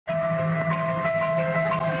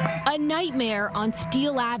Nightmare on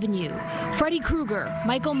Steel Avenue, Freddy Krueger,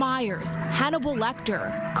 Michael Myers, Hannibal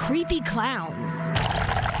Lecter, creepy clowns.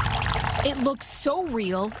 It looks so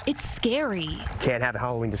real, it's scary. Can't have a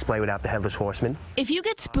Halloween display without the Headless Horseman. If you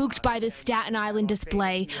get spooked by this Staten Island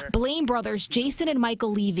display, blame brothers Jason and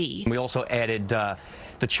Michael Levy. We also added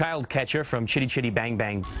the child catcher from Chitty Chitty Bang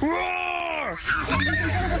Bang.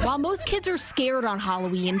 While most kids are scared on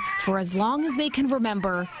Halloween, for as long as they can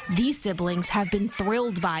remember, these siblings have been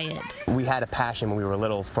thrilled by it. We had a passion when we were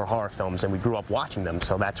little for horror films, and we grew up watching them,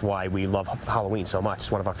 so that's why we love Halloween so much.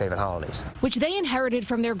 It's one of our favorite holidays. Which they inherited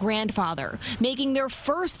from their grandfather, making their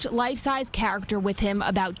first life-size character with him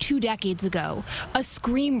about 2 decades ago, a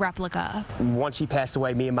Scream replica. Once he passed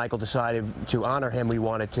away, me and Michael decided to honor him. We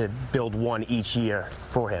wanted to build one each year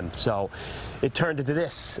for him, so it turned into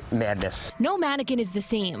this madness. No mannequin is the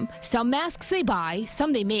same. Some masks they buy,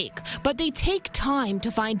 some they make, but they take time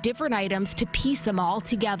to find different items to piece them all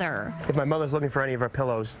together. If my mother's looking for any of her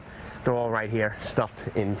pillows, they're all right here,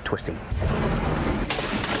 stuffed in twisty.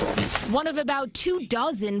 One of about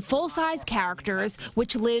 24 full-size characters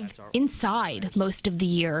which live inside most of the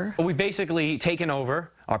year. We've basically taken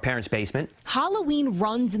over our parents' basement. Halloween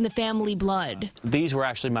runs in the family blood. These were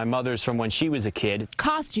actually my mother's from when she was a kid.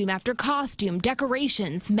 Costume after costume,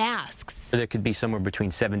 decorations, masks. There could be somewhere between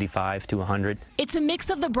 75 to 100. It's a mix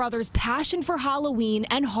of the brothers' passion for Halloween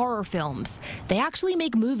and horror films. They actually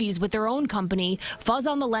make movies with their own company, Fuzz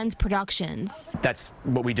on the Lens Productions. That's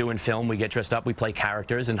what we do in film. We get dressed up, we play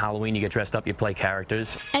characters. In Halloween, you get dressed up, you play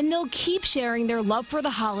characters. And they'll keep sharing their love for the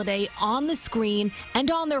holiday on the screen and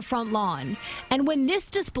on their front lawn. And when this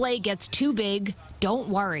display gets too big, don't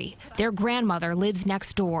worry. Their grandmother lives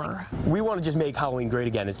next door. We want to just make Halloween great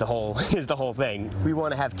again. Is the whole thing. We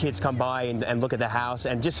want to have kids come by and look at the house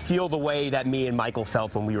and just feel the way that me and Michael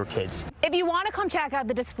felt when we were kids. If you want to come check out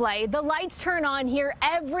the display, the lights turn on here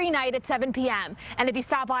every night at 7 p.m. And if you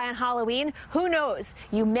stop by on Halloween, who knows?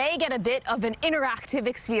 You may get a bit of an interactive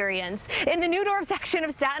experience. In the Newdorf section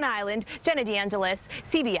of Staten Island, Jenna DeAngelis,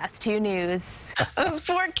 CBS 2 News. Those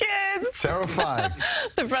poor kids. Terrified.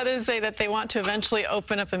 The brothers say that they want to eventually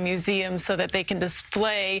open up a museum so that they can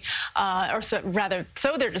display,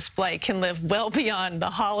 so their display can live well beyond the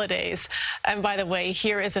holidays. And by the way,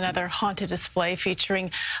 here is another haunted display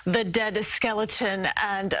featuring the dead skeleton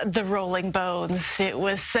and the rolling bones. It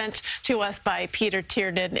was sent to us by Peter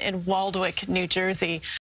Tiernan in Waldwick, New Jersey.